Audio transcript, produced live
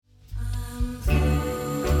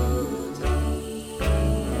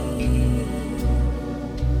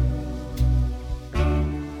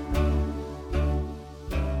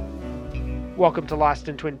Welcome to Lost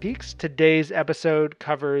in Twin Peaks. Today's episode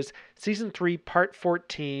covers Season 3, Part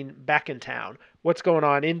 14, Back in Town. What's going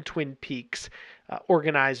on in Twin Peaks,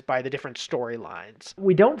 organized by the different storylines.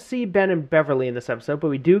 We don't see Ben and Beverly in this episode, but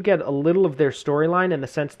we do get a little of their storyline in the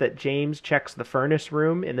sense that James checks the furnace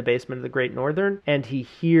room in the basement of the Great Northern, and he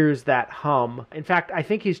hears that hum. In fact, I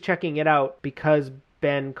think he's checking it out because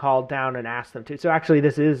Ben called down and asked them to. So actually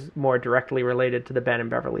this is more directly related to the Ben and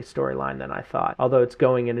Beverly storyline than I thought, although it's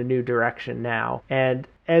going in a new direction now. And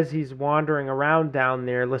as he's wandering around down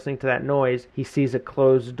there listening to that noise, he sees a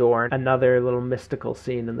closed door. Another little mystical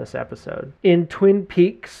scene in this episode. In Twin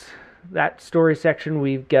Peaks, that story section,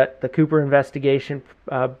 we've got the Cooper investigation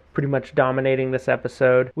pretty much dominating this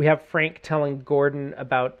episode. We have Frank telling Gordon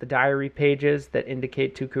about the diary pages that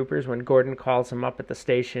indicate two Coopers. When Gordon calls him up at the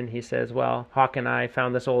station, he says, well, Hawk and I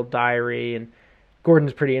found this old diary, and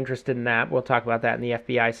Gordon's pretty interested in that. We'll talk about that in the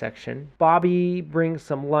FBI section. Bobby brings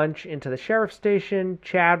some lunch into the sheriff's station.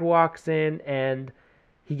 Chad walks in, and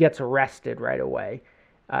he gets arrested right away.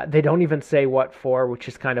 They don't even say what for, which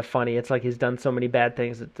is kind of funny. It's like he's done so many bad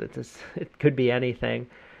things. It could be anything.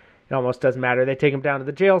 It almost doesn't matter. They take him down to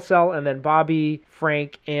the jail cell, and then Bobby,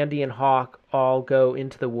 Frank, Andy, and Hawk all go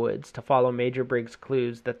into the woods to follow Major Briggs'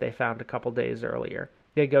 clues that they found a couple days earlier.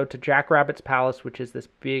 They go to Jack Rabbit's palace, which is this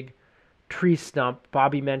big tree stump.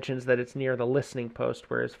 Bobby mentions that it's near the listening post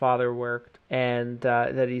where his father worked, and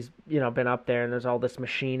that he's been up there, and there's all this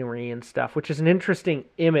machinery and stuff, which is an interesting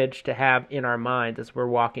image to have in our minds as we're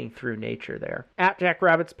walking through nature there. At Jack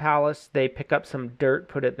Rabbit's palace, they pick up some dirt,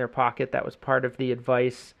 put it in their pocket. That was part of the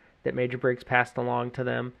advice that Major Briggs passed along to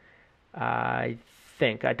them. I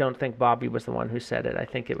don't think Bobby was the one who said it. I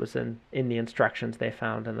think it was in the instructions they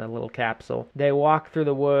found in the little capsule. They walk through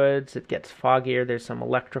the woods. It gets foggier. There's some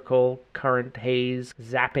electrical current haze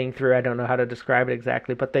zapping through. I don't know how to describe it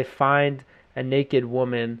exactly, but they find a naked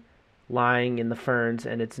woman lying in the ferns,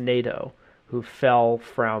 and it's Nato, who fell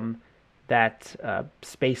from that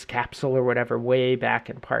space capsule or whatever way back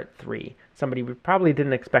in Part 3. Somebody we probably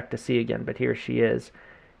didn't expect to see again, but here she is.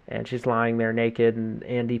 And she's lying there naked, and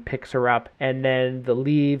Andy picks her up. And then the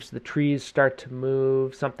leaves, the trees start to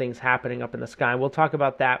move. Something's happening up in the sky. We'll talk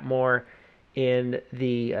about that more in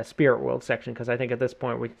the Spirit World section, because I think at this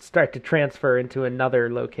point we start to transfer into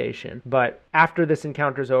another location. But after this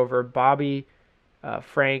encounter's over, Bobby,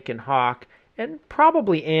 Frank, and Hawk, and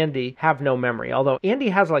probably Andy, have no memory. Although Andy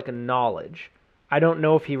has like a knowledge. I don't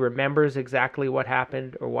know if he remembers exactly what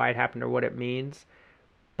happened or why it happened or what it means.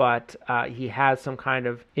 But he has some kind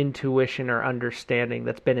of intuition or understanding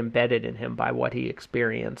that's been embedded in him by what he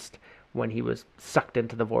experienced when he was sucked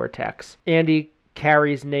into the vortex. Andy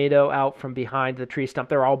carries Nato out from behind the tree stump.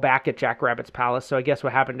 They're all back at Jack Rabbit's palace, so I guess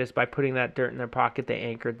what happened is by putting that dirt in their pocket, they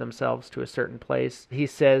anchored themselves to a certain place. He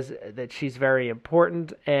says that she's very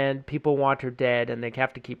important, and people want her dead, and they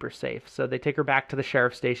have to keep her safe. So they take her back to the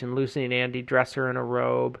sheriff's station. Lucy and Andy dress her in a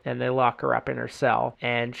robe, and they lock her up in her cell.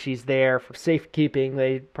 And she's there for safekeeping.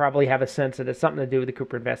 They probably have a sense that it's something to do with the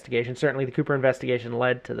Cooper investigation. Certainly the Cooper investigation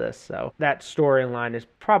led to this, so that storyline is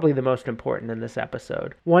probably the most important in this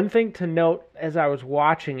episode. One thing to note as I was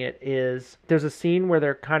watching it is there's a scene where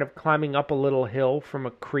they're kind of climbing up a little hill from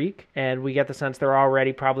a creek, and we get the sense they're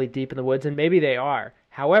already probably deep in the woods, and maybe they are.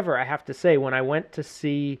 However, I have to say, when I went to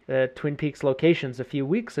see the Twin Peaks locations a few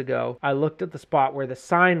weeks ago, I looked at the spot where the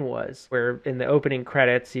sign was, where in the opening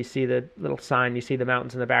credits you see the little sign, you see the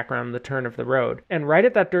mountains in the background and the turn of the road. And right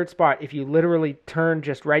at that dirt spot, if you literally turn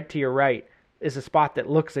just right to your right, is a spot that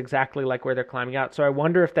looks exactly like where they're climbing out. So I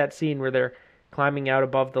wonder if that scene where they're climbing out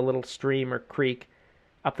above the little stream or creek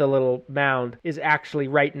up the little mound is actually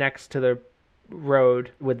right next to the road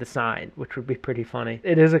with the sign, which would be pretty funny.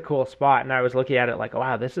 It is a cool spot, and I was looking at it like,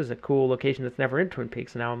 wow, this is a cool location that's never in Twin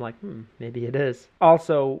Peaks, and now I'm like, maybe it is.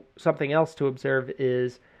 Also, something else to observe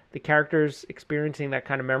is the characters experiencing that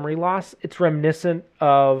kind of memory loss. It's reminiscent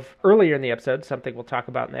of earlier in the episode, something we'll talk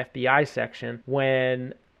about in the FBI section,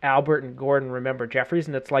 when Albert and Gordon remember Jeffries,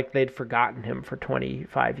 and it's like they'd forgotten him for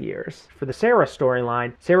 25 years. For the Sarah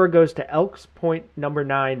storyline, Sarah goes to Elks Point number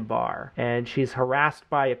 9 bar, and she's harassed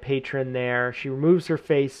by a patron there. She removes her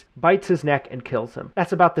face, bites his neck, and kills him.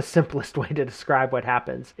 That's about the simplest way to describe what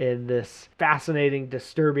happens in this fascinating,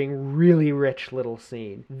 disturbing, really rich little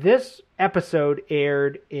scene. This episode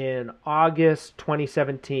aired in August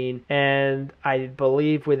 2017, and I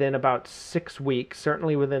believe within about 6 weeks,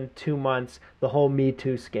 certainly within 2 months, the whole Me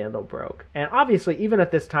Too scandal broke. And obviously, even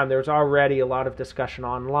at this time, there was already a lot of discussion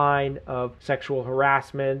online of sexual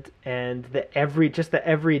harassment and the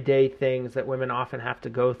everyday things that women often have to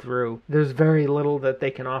go through. There's very little that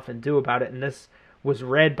they can often do about it, and this was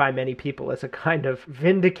read by many people as a kind of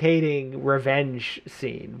vindicating revenge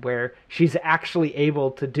scene where she's actually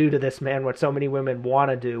able to do to this man what so many women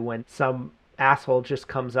want to do when some asshole just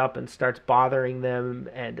comes up and starts bothering them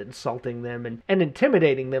and insulting them and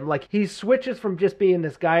intimidating them. Like, he switches from just being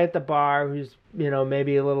this guy at the bar who's,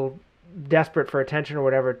 maybe a little desperate for attention or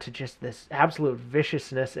whatever, to just this absolute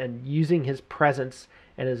viciousness and using his presence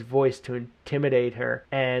and his voice to intimidate her.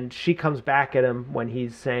 And she comes back at him when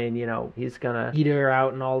he's saying, he's gonna eat her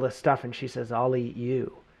out and all this stuff, and she says, "I'll eat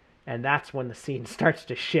you." And that's when the scene starts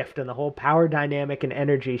to shift and the whole power dynamic and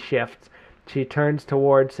energy shifts. She turns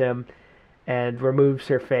towards him and removes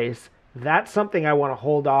her face. That's something I want to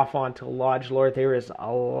hold off on till Lodge Lore. There is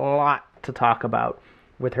a lot to talk about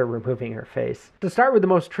with her removing her face. To start with the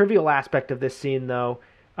most trivial aspect of this scene, though,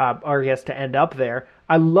 or I guess to end up there,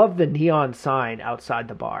 I love the neon sign outside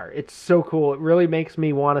the bar. It's so cool. It really makes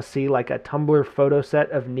me want to see like a Tumblr photo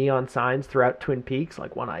set of neon signs throughout Twin Peaks,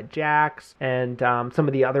 like One-Eyed Jack's and some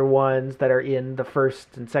of the other ones that are in the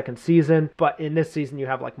first and second season. But in this season, you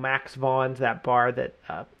have like Max Vaughn's, that bar that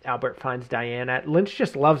Albert finds Diane at. Lynch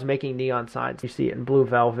just loves making neon signs. You see it in Blue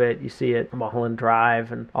Velvet, you see it in Mulholland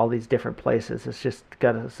Drive, and all these different places. It's just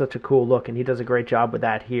got such a cool look, and he does a great job with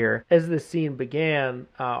that here. As this scene began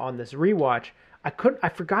on this rewatch, I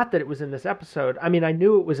forgot that it was in this episode. I mean, I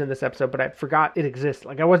knew it was in this episode, but I forgot it exists.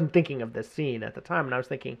 Like, I wasn't thinking of this scene at the time, and I was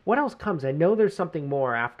thinking, what else comes? I know there's something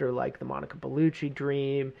more after, like, the Monica Bellucci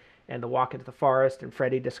dream and the walk into the forest and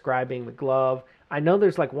Freddie describing the glove. I know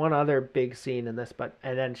there's, like, one other big scene in this,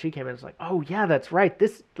 and then she came in and was like, oh, yeah, that's right.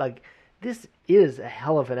 This is a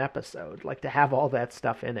hell of an episode, like, to have all that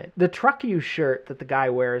stuff in it. The Truck You shirt that the guy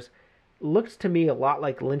wears looks to me a lot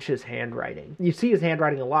like Lynch's handwriting. You see his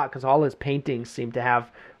handwriting a lot because all his paintings seem to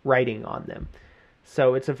have writing on them.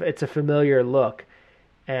 So it's a familiar look.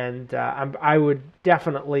 And I would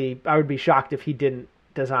be shocked if he didn't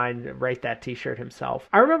write that t-shirt himself.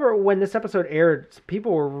 I remember when this episode aired,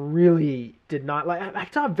 people did not like, I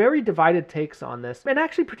saw very divided takes on this, and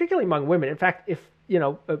actually particularly among women. In fact, if,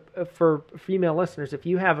 for female listeners, if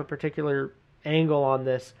you have a particular angle on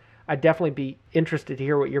this, I'd definitely be interested to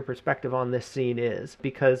hear what your perspective on this scene is,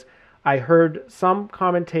 because I heard some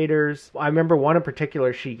commentators, I remember one in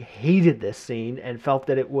particular, she hated this scene and felt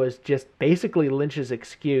that it was just basically Lynch's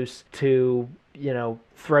excuse to,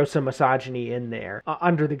 throw some misogyny in there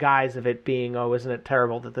under the guise of it being, oh, isn't it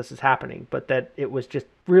terrible that this is happening? But that it was just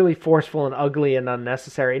really forceful and ugly and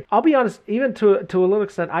unnecessary. I'll be honest, even to a little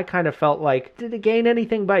extent, I kind of felt like, did it gain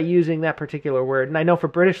anything by using that particular word? And I know for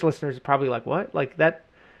British listeners, it's probably like, what? Like that,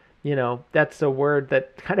 that's a word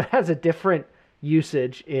that kind of has a different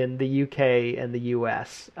usage in the UK and the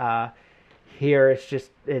US. Here,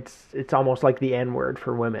 it's almost like the N-word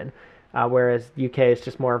for women. Whereas UK is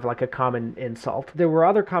just more of like a common insult. There were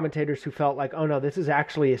other commentators who felt like, oh no, this is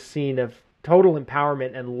actually a scene of total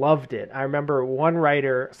empowerment and loved it. I remember one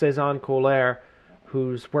writer, Cézanne Coulaert,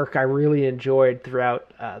 whose work I really enjoyed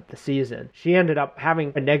throughout the season. She ended up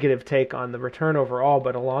having a negative take on the return overall,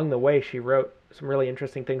 but along the way she wrote some really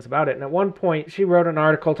interesting things about it. And at one point she wrote an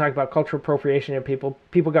article talking about cultural appropriation, and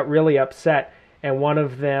people got really upset, and one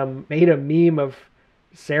of them made a meme of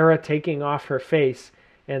Sarah taking off her face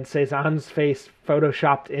and Cézanne's face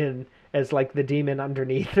photoshopped in as like the demon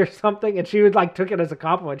underneath or something, and she took it as a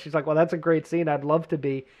compliment. She's like, well, that's a great scene. I'd love to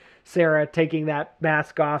be Sarah taking that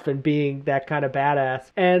mask off and being that kind of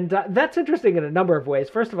badass. And that's interesting in a number of ways.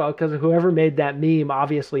 First of all, because whoever made that meme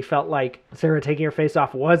obviously felt like Sarah taking her face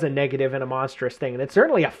off was a negative and a monstrous thing. And it's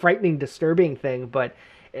certainly a frightening, disturbing thing, but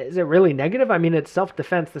is it really negative? I mean, it's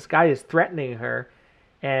self-defense. This guy is threatening her.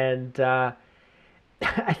 And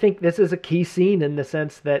I think this is a key scene in the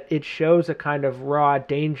sense that it shows a kind of raw,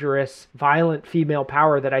 dangerous, violent female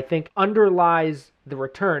power that I think underlies the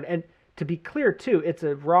return. And to be clear, too, it's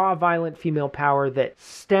a raw, violent female power that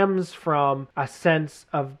stems from a sense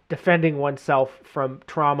of defending oneself from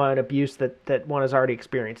trauma and abuse that one has already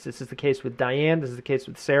experienced. This is the case with Diane. This is the case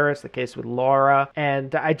with Sarah. It's the case with Laura.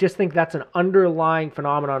 And I just think that's an underlying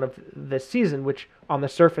phenomenon of this season, which on the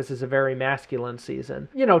surface is a very masculine season.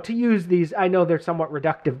 To use these, I know they're somewhat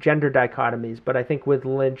reductive gender dichotomies, but I think with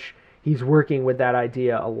Lynch, he's working with that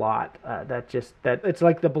idea a lot. That it's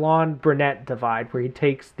like the blonde brunette divide, where he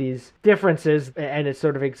takes these differences and it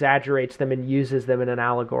sort of exaggerates them and uses them in an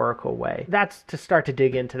allegorical way. That's to start to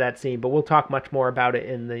dig into that scene, but we'll talk much more about it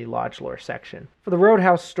in the Lodge Lore section. For the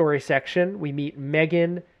Roadhouse story section, we meet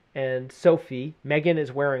Megan and Sophie. Megan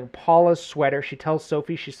is wearing Paula's sweater. She tells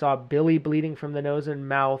Sophie she saw Billy bleeding from the nose and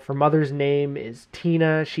mouth. Her mother's name is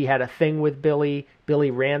Tina. She had a thing with Billy.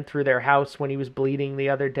 Billy ran through their house when he was bleeding the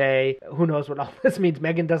other day. Who knows what all this means?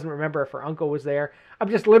 Megan doesn't remember if her uncle was there. I'm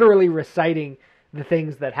just literally reciting the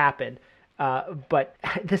things that happen. But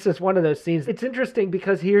this is one of those scenes. It's interesting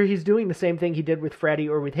because here he's doing the same thing he did with Freddy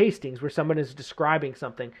or with Hastings, where someone is describing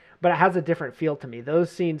something, but it has a different feel to me.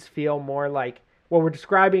 Those scenes feel more like, well, we're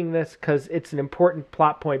describing this because it's an important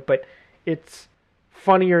plot point, but it's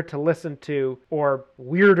funnier to listen to or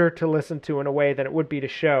weirder to listen to in a way than it would be to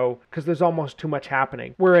show, because there's almost too much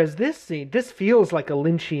happening. Whereas this scene, this feels like a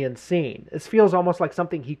Lynchian scene. This feels almost like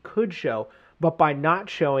something he could show, but by not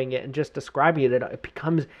showing it and just describing it, it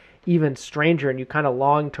becomes even stranger, and you kind of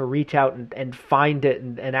long to reach out and find it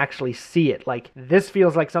and actually see it. Like, this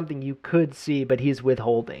feels like something you could see, but he's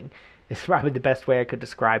withholding. It's probably the best way I could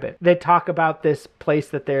describe it. They talk about this place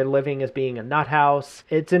that they're living as being a nut house.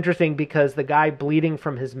 It's interesting because the guy bleeding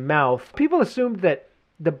from his mouth, people assumed that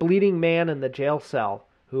the bleeding man in the jail cell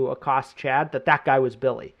who accosts Chad, that guy was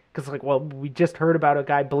Billy. Because, like, well, we just heard about a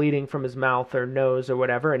guy bleeding from his mouth or nose or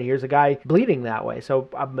whatever, and here's a guy bleeding that way, so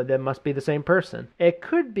that must be the same person. It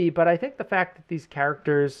could be, but I think the fact that these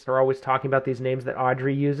characters are always talking about these names that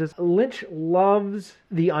Audrey uses, Lynch loves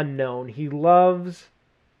the unknown. He loves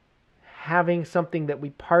having something that we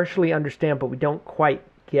partially understand, but we don't quite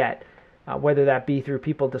get. Whether that be through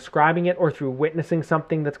people describing it or through witnessing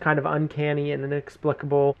something that's kind of uncanny and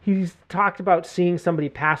inexplicable. He's talked about seeing somebody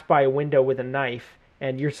pass by a window with a knife,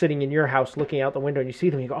 and you're sitting in your house looking out the window and you see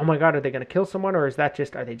them, you go, oh my God, are they going to kill someone? Or are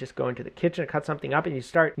they just going to the kitchen to cut something up? And you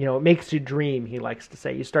start, it makes you dream, he likes to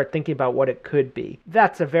say. You start thinking about what it could be.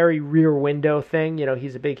 That's a very Rear Window thing.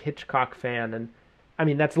 He's a big Hitchcock fan, and I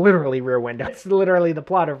mean, that's literally Rear Window. It's literally the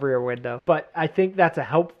plot of Rear Window. But I think that's a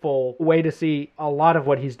helpful way to see a lot of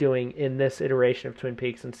what he's doing in this iteration of Twin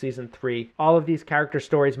Peaks in season 3. All of these character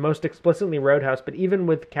stories, most explicitly Roadhouse, but even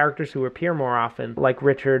with characters who appear more often, like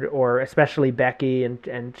Richard or especially Becky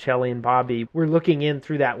and Shelley and Bobby, we're looking in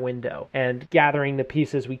through that window and gathering the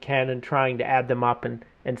pieces we can and trying to add them up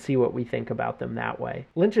and see what we think about them that way.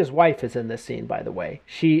 Lynch's wife is in this scene, by the way.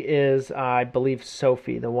 She is, I believe,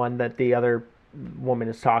 Sophie, the one that the other woman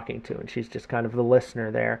is talking to, and she's just kind of the listener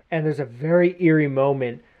there. And there's a very eerie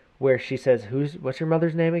moment where she says, what's your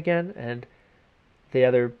mother's name again? And the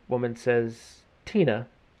other woman says, Tina.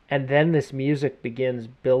 And then this music begins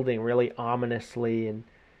building really ominously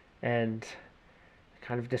and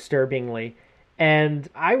kind of disturbingly. And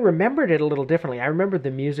I remembered it a little differently. I remembered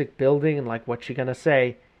the music building and like, what's she gonna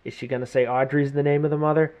say? Is she gonna say Audrey's the name of the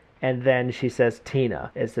mother? And then she says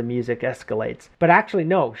Tina as the music escalates. But actually,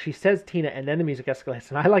 no, she says Tina and then the music escalates.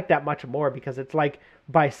 And I like that much more because it's like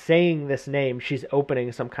by saying this name, she's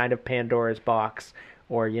opening some kind of Pandora's box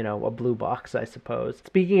or, a blue box, I suppose.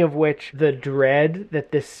 Speaking of which, the dread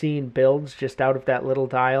that this scene builds just out of that little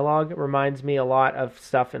dialogue reminds me a lot of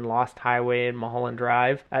stuff in Lost Highway and Mulholland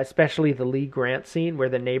Drive, especially the Lee Grant scene where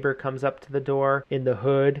the neighbor comes up to the door in the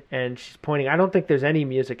hood and she's pointing. I don't think there's any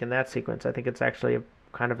music in that sequence. I think it's actually a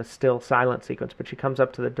kind of a still silent sequence, but she comes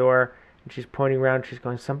up to the door and she's pointing around. She's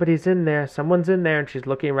going, somebody's in there, someone's in there, and she's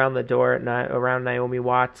looking around the door around Naomi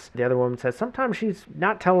Watts. The other woman says sometimes she's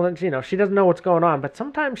not telling, she doesn't know what's going on, but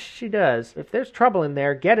sometimes she does. If there's trouble in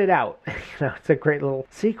there, get it out. It's a great little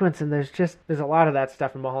sequence, and there's a lot of that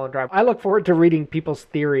stuff in Mulholland Drive. I look forward to reading people's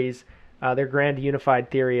theories, their grand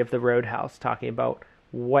unified theory of the Roadhouse, talking about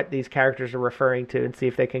what these characters are referring to and see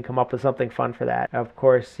if they can come up with something fun for that. Of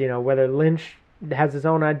course, whether Lynch has his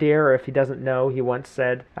own idea or if he doesn't know, he once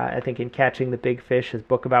said, I think in Catching the Big Fish, his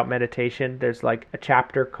book about meditation, there's like a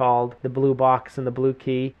chapter called The Blue Box and the Blue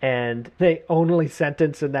Key, and the only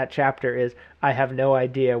sentence in that chapter is, I have no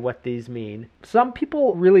idea what these mean. Some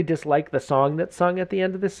people really dislike the song that's sung at the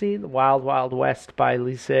end of the scene, Wild Wild West by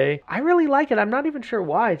Lisset. I really like it. I'm not even sure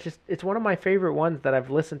why. It's one of my favorite ones that I've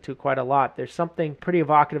listened to quite a lot. There's something pretty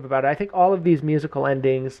evocative about it. I think all of these musical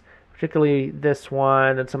endings, particularly this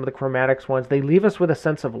one and some of the Chromatics ones, they leave us with a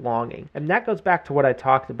sense of longing. And that goes back to what I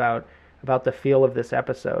talked about the feel of this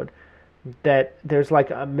episode, that there's like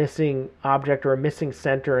a missing object or a missing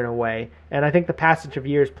center in a way. And I think the passage of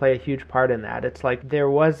years play a huge part in that. It's like there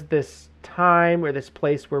was this time or this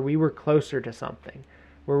place where we were closer to something,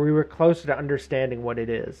 where we were closer to understanding what it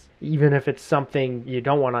is, even if it's something you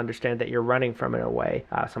don't want to understand that you're running from in a way,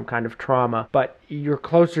 some kind of trauma, but you're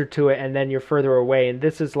closer to it and then you're further away. And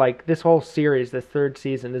this is like, this whole series, this third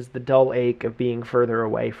season, is the dull ache of being further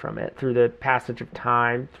away from it through the passage of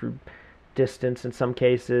time, through distance in some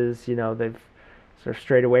cases. They've sort of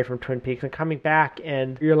strayed away from Twin Peaks and coming back,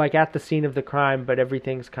 and you're like at the scene of the crime, but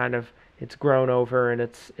everything's kind of, it's grown over and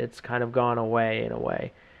it's kind of gone away in a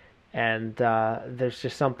way. And there's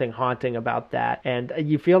just something haunting about that. And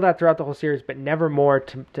you feel that throughout the whole series, but never more,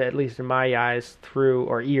 to at least in my eyes,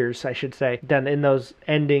 or ears, I should say, than in those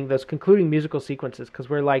concluding musical sequences. Because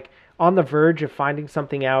we're like, on the verge of finding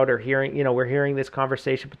something out or hearing, we're hearing this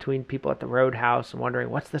conversation between people at the Roadhouse and wondering,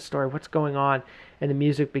 what's the story? What's going on? And the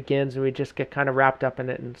music begins and we just get kind of wrapped up in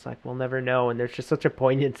it, and it's like, we'll never know. And there's just such a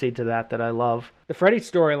poignancy to that I love. The Freddy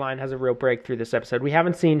storyline has a real breakthrough this episode. We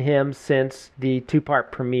haven't seen him since the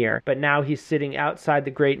 2-part premiere, but now he's sitting outside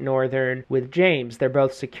the Great Northern with James. They're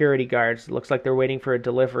both security guards. It looks like they're waiting for a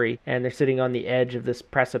delivery, and they're sitting on the edge of this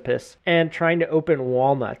precipice and trying to open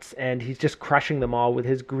walnuts, and he's just crushing them all with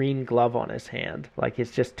his green glove on his hand. Like,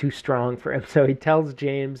 it's just too strong for him. So he tells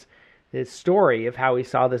James his story of how he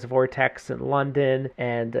saw this vortex in London,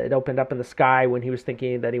 and it opened up in the sky when he was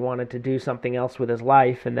thinking that he wanted to do something else with his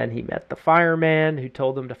life. And then he met the fireman who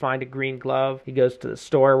told him to find a green glove. He goes to the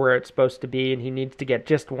store where it's supposed to be, and he needs to get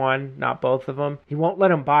just one, not both of them. He won't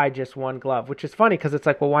let him buy just one glove, which is funny because it's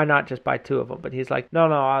like, well, why not just buy 2 of them? But he's like,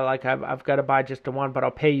 no, I've got to buy just the one, but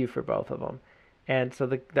I'll pay you for both of them. And so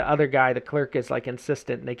the other guy, the clerk, is like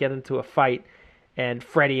insistent, and they get into a fight, and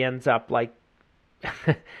Freddy ends up like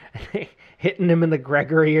hitting him in the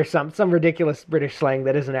Gregory or some ridiculous British slang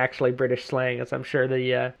that isn't actually British slang, as I'm sure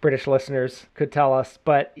the British listeners could tell us.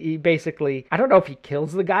 But he basically, I don't know if he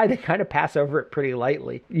kills the guy. They kind of pass over it pretty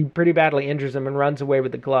lightly. He pretty badly injures him and runs away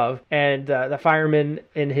with the glove. And the fireman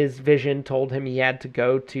in his vision told him he had to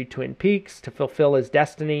go to Twin Peaks to fulfill his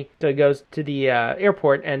destiny. So he goes to the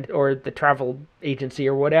airport or the travel agency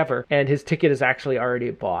or whatever, and his ticket is actually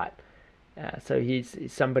already bought. So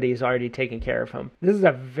somebody's already taken care of him. This is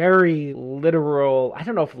a very literal, I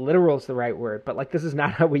don't know if literal is the right word, but like, this is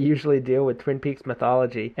not how we usually deal with Twin Peaks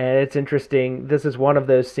mythology. And it's interesting. This is one of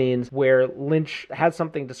those scenes where Lynch has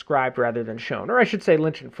something described rather than shown. Or I should say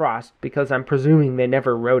Lynch and Frost, because I'm presuming they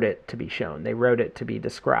never wrote it to be shown. They wrote it to be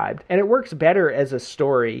described. And it works better as a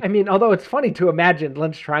story. I mean, although it's funny to imagine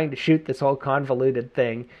Lynch trying to shoot this whole convoluted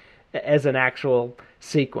thing as an actual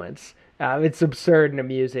sequence. It's absurd and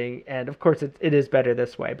amusing, and of course it is better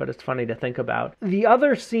this way, but it's funny to think about. The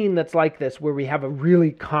other scene that's like this, where we have a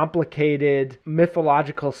really complicated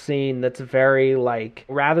mythological scene that's very, like,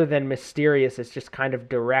 rather than mysterious, it's just kind of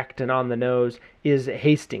direct and on the nose, is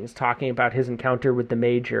Hastings talking about his encounter with the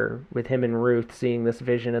Major, with him and Ruth seeing this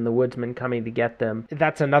vision and the woodsman coming to get them.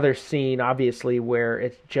 That's another scene, obviously, where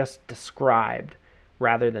it's just described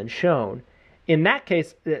rather than shown. In that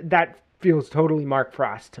case, that feels totally Mark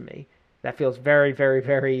Frost to me. That feels very, very,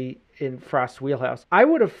 very in Frost's wheelhouse. I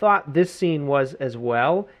would have thought this scene was as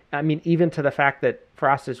well. I mean, even to the fact that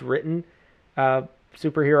Frost has written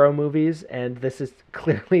superhero movies, and this is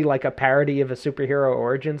clearly like a parody of a superhero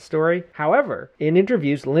origin story. However, in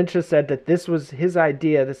interviews, Lynch has said that this was his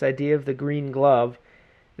idea, this idea of the green glove,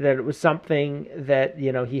 that it was something that,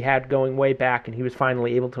 he had going way back, and he was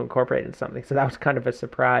finally able to incorporate it in something. So that was kind of a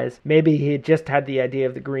surprise. Maybe he had just had the idea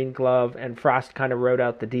of the green glove, and Frost kind of wrote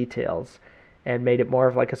out the details and made it more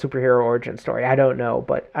of like a superhero origin story. I don't know,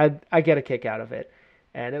 but I get a kick out of it.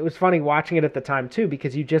 And it was funny watching it at the time, too,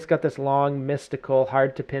 because you just got this long, mystical,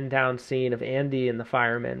 hard-to-pin-down scene of Andy and the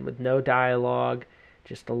firemen with no dialogue,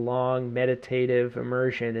 just a long meditative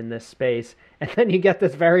immersion in this space. And then you get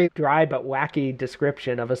this very dry but wacky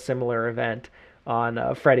description of a similar event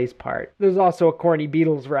on Freddy's part. There's also a corny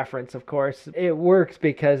Beatles reference, of course. It works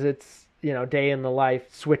because it's, day in the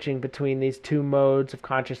life, switching between these 2 modes of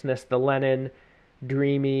consciousness, the Lennon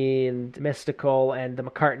dreamy and mystical, and the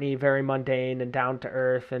McCartney very mundane and down to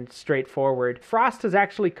earth and straightforward. Frost has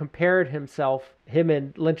actually compared him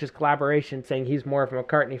and Lynch's collaboration, saying he's more of a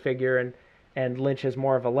McCartney figure and Lynch is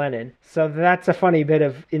more of a Lennon. So that's a funny bit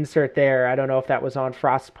of insert there. I don't know if that was on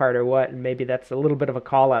Frost's part or what, and maybe that's a little bit of a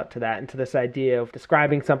call out to that, and to this idea of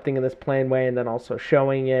describing something in this plain way and then also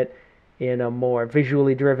showing it in a more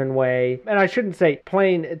visually driven way. And I shouldn't say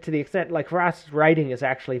plain to the extent, like, Frost's writing is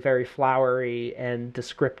actually very flowery and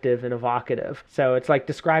descriptive and evocative. So it's like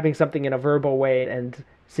describing something in a verbal way and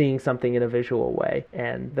seeing something in a visual way,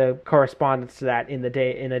 and the correspondence to that in a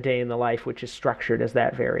day in the life, which is structured as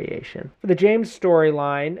that variation. For the James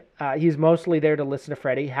storyline, he's mostly there to listen to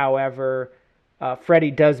Freddy. However,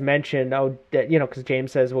 Freddy does mention, because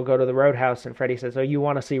James says, we'll go to the Roadhouse, and Freddy says, you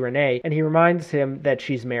want to see Renee? And he reminds him that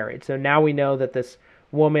she's married. So now we know that this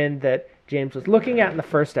woman that James was looking at in the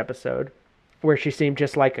first episode, where she seemed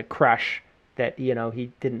just like a crush that,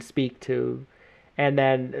 he didn't speak to, and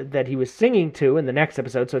then that he was singing to in the next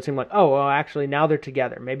episode, so it seemed like, actually, now they're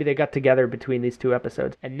together. Maybe they got together between these 2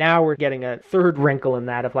 episodes. And now we're getting a third wrinkle in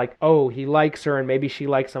that of like, he likes her, and maybe she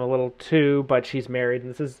likes him a little too, but she's married.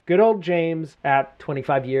 And this is good old James at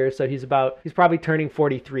 25 years, so he's probably turning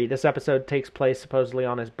 43. This episode takes place supposedly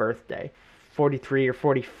on his birthday. 43 or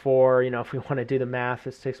 44, if we want to do the math.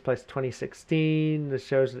 This takes place 2016. This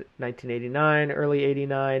show's 1989, early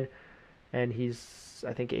 89. and he's,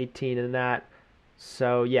 I think, 18 in that.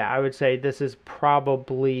 So yeah, I would say this is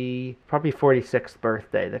probably 46th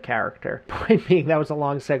birthday, the character. Point being, that was a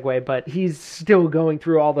long segue, but he's still going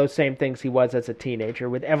through all those same things he was as a teenager,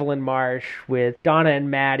 with Evelyn Marsh, with Donna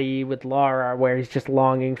and Maddie, with Laura, where he's just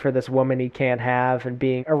longing for this woman he can't have and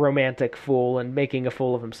being a romantic fool and making a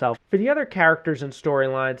fool of himself. For the other characters and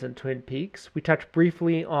storylines in Twin Peaks, we touch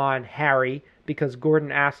briefly on Harry, because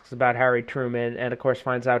Gordon asks about Harry Truman and of course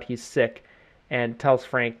finds out he's sick and tells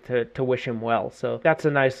Frank to wish him well. So that's a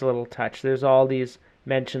nice little touch. There's all these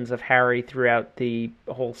mentions of Harry throughout the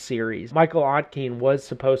whole series. Michael Ontkean was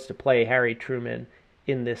supposed to play Harry Truman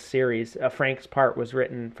in this series. Frank's part was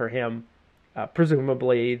written for him.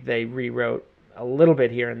 Presumably they rewrote a little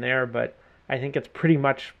bit here and there, but I think it's pretty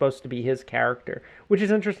much supposed to be his character, which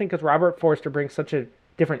is interesting because Robert Forster brings such a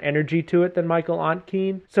different energy to it than Michael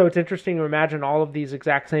Ontkean. So it's interesting to imagine all of these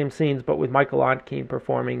exact same scenes, but with Michael Ontkean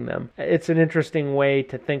performing them. It's an interesting way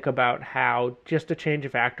to think about how just a change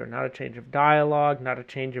of actor, not a change of dialogue, not a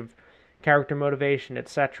change of character motivation,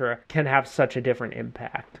 etc., can have such a different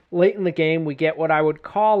impact. Late in the game, we get what I would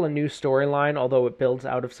call a new storyline, although it builds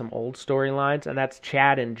out of some old storylines, and that's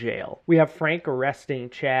Chad in jail. We have Frank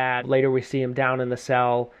arresting Chad. Later we see him down in the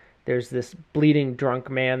cell. There's this bleeding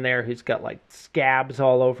drunk man there who's got like scabs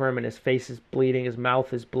all over him and his face is bleeding, his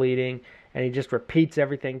mouth is bleeding, and he just repeats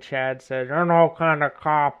everything Chad says, "You're no kind of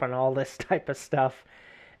cop," and all this type of stuff.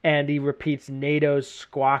 And he repeats Nato's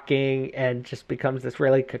squawking and just becomes this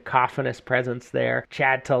really cacophonous presence there.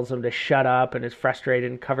 Chad tells him to shut up and is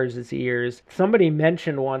frustrated and covers his ears. Somebody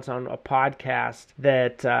mentioned once on a podcast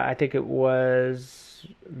that I think it was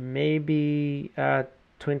maybe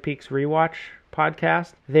Twin Peaks Rewatch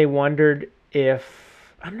podcast. They wondered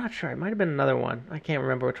if, I'm not sure, it might have been another one. I can't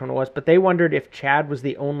remember which one it was, but they wondered if Chad was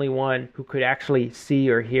the only one who could actually see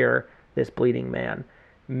or hear this bleeding man.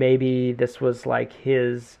 Maybe this was like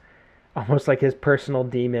his, almost like his personal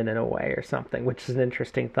demon in a way or something, which is an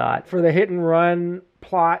interesting thought. For the hit and run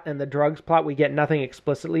plot and the drugs plot, we get nothing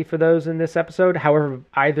explicitly for those in this episode. However,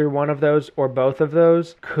 either one of those or both of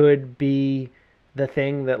those could be the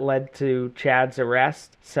thing that led to Chad's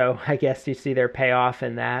arrest. So I guess you see their payoff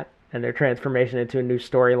in that and their transformation into a new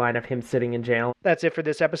storyline of him sitting in jail. That's it for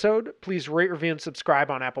this episode. Please rate, review, and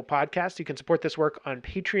subscribe on Apple Podcasts. You can support this work on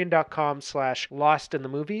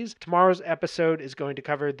patreon.com/lostinthemovies. Tomorrow's episode is going to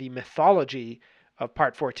cover the mythology of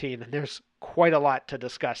Part 14, and there's quite a lot to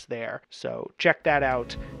discuss there. So check that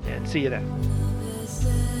out, and see you then.